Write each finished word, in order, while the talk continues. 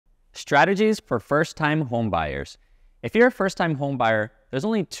Strategies for first-time home buyers. If you're a first-time home buyer, there's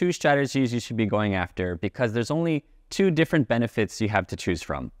only two strategies you should be going after because there's only two different benefits you have to choose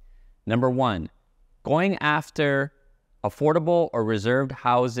from. Number one, going after affordable or reserved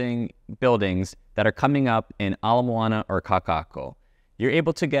housing buildings that are coming up in Ala Moana or Kaka'ako. You're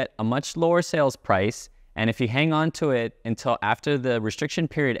able to get a much lower sales price, and if you hang on to it until after the restriction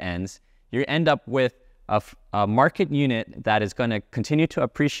period ends, you end up with a market unit that is going to continue to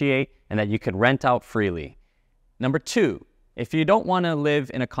appreciate and that you could rent out freely. Number two, if you don't want to live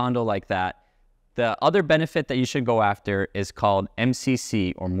in a condo like that, the other benefit that you should go after is called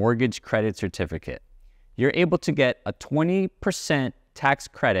MCC, or Mortgage Credit Certificate. You're able to get a 20% tax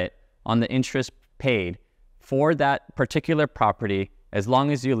credit on the interest paid for that particular property as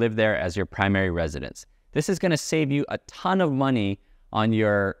long as you live there as your primary residence. This is going to save you a ton of money on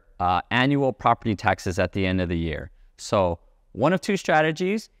your annual property taxes at the end of the year. So one of two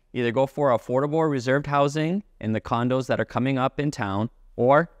strategies: either go for affordable or reserved housing in the condos that are coming up in town,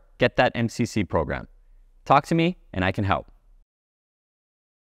 or get that MCC program. Talk to me and I can help.